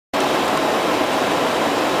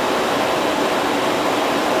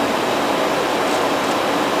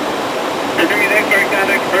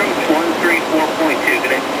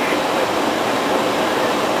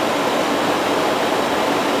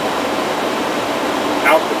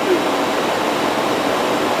Altitude.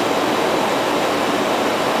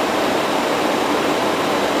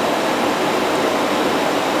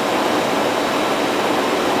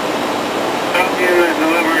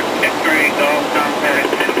 November, X-ray, Golf, contact,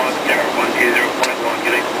 10 Los Tower, 120.1,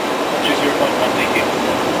 good day. 120.1, thank you.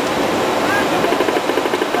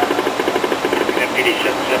 MPD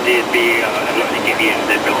 770 would be Atlantic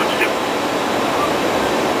Aviation ambulance too.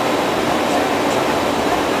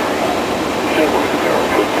 10 Los Tower,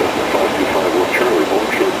 foot Cessna 525 Wolf Charlie, Bolt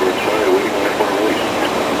short bird side, awaiting line for release.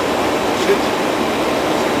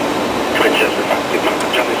 Twin Cessna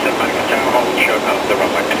 525 Charlie, 7 Monica Tower, hold short of the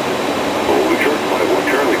runway. Hold short 51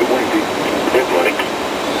 Charlie, good morning, Pete. Good morning.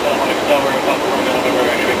 So Monica Tower, Papa Romeo, November,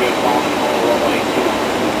 X-ray, good Falcon, runway 21.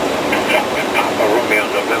 Falcon, Papa Romeo,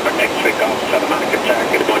 November, X-ray, Golf, Santa Monica Tower,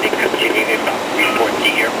 good morning. Continuing about report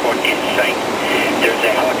the airport in sight. There's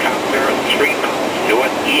a helicopter 3 miles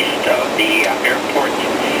northeast of the airport,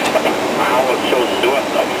 about a mile or so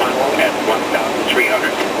north of Funnel at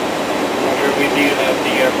 1,300. Roger, we do have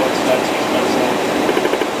the airport stats outside.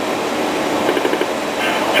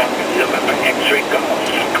 Falcon, November, X-ray, Golf,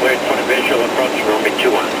 cleared for the visual approach, runway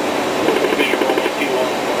 21. Visual runway 21,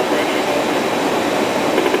 November, X-ray, Golf.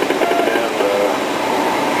 And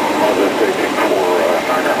how's that taking for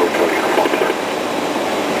Niner Hotel uniform, sir?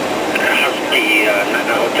 How's the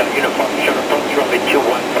Niner Hotel uniform, sir, approach, runway 21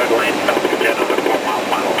 for the land, Falcon 10 on the 4-mile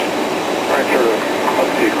final. Alright, sir,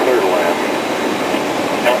 let's see, clear to land.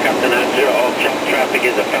 Helicopter 90, all jet traffic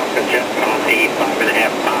is a Falcon jet on the 5.5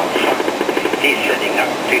 miles. He's sending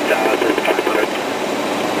up 2,500.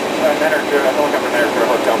 Helicopter Niner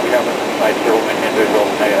Hotel, we have a nice gentleman and visual,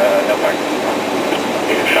 no practice.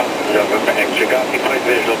 Falcon, November, X-ray, Golf, deployed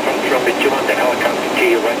visual approach, runway 21, the helicopter to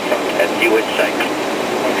your right front at you in sight.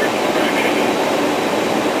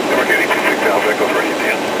 We're getting 26 Alpha Echo for you,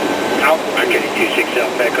 man. We're getting 26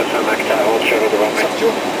 Alpha Echo, San Max, hold short of the runway.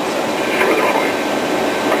 For the runway.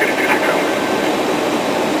 We're getting 26 Alpha.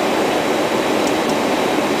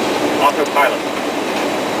 Autopilot.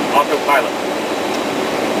 Autopilot.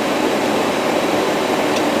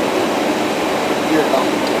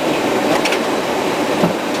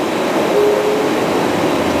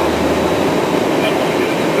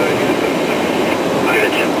 I got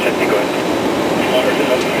a 770, go ahead.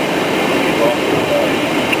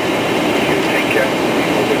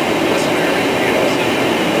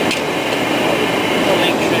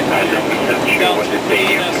 I'm not sure what the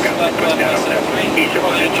forgot to put that on there. He's the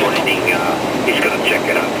one that's joining, he's going to check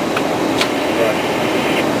it out. Right.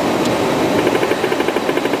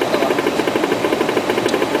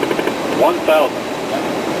 1,000.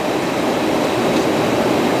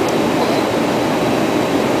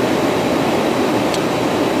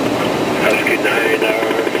 Husky 9,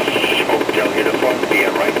 hotel uniform, be a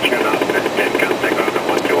right turn off and then contact on the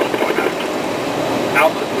 121.9.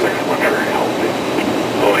 Altitude.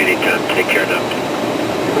 Oh, anytime, take care now.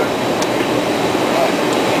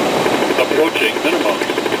 Approaching minimums.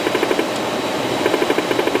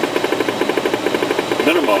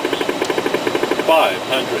 Minimums.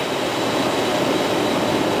 500.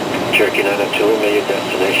 Cherokee 902, may your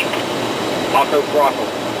destination. Auto throttle.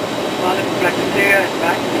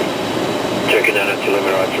 Cherokee 902,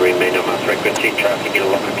 limit R3, remain on my frequency, traffic at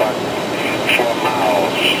 11 o'clock. 4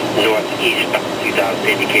 miles northeast, 2,000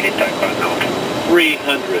 indicated type unknown.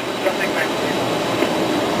 300.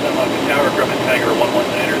 San Monica Tower, Grumman Tiger,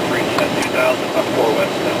 119er, 32000, up 4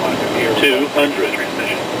 west, San Monica Pier. 200.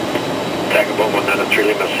 Transmission. Tiger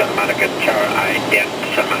 119 Lima, Santa Monica Tower, ident,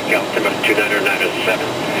 Santa Monica altimeter 29907.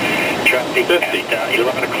 Traffic 50. at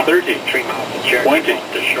 11 o'clock. 30. 3 miles to Cherokee, 20.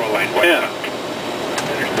 off the shoreline 10. westbound.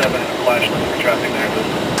 Center 7 and a flash lane for traffic there.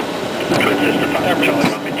 Twin System 5, Charlie,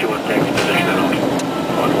 runway 21, taxi position and off.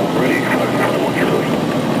 On hold ready, 551 Charlie.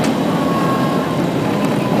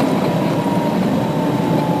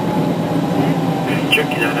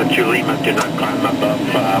 Cherokee 902 Lima, do not climb above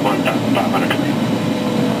 1,500.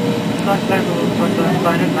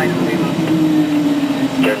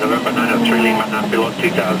 November 903 Lima, not below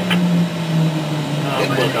 2,000.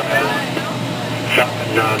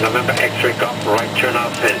 Falcon, November X-ray Golf, right turn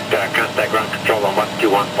off and contact ground control on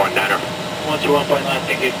 121.9er. 121.9,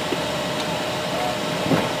 thank you.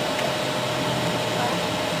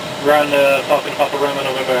 Ground Falcon Papa Romeo,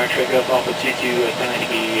 November, X-ray Golf, Alpha 22, Atlantic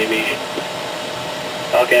Aviation.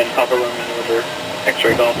 Falcon Papa Romeo, November,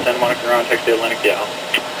 X-ray Golf, Santa Monica ground, text to Atlantic Gal.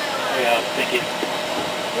 Yeah, thank you.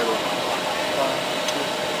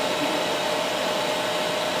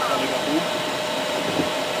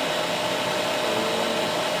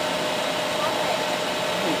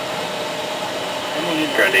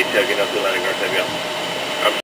 Ground 8, taking up to Atlantic North,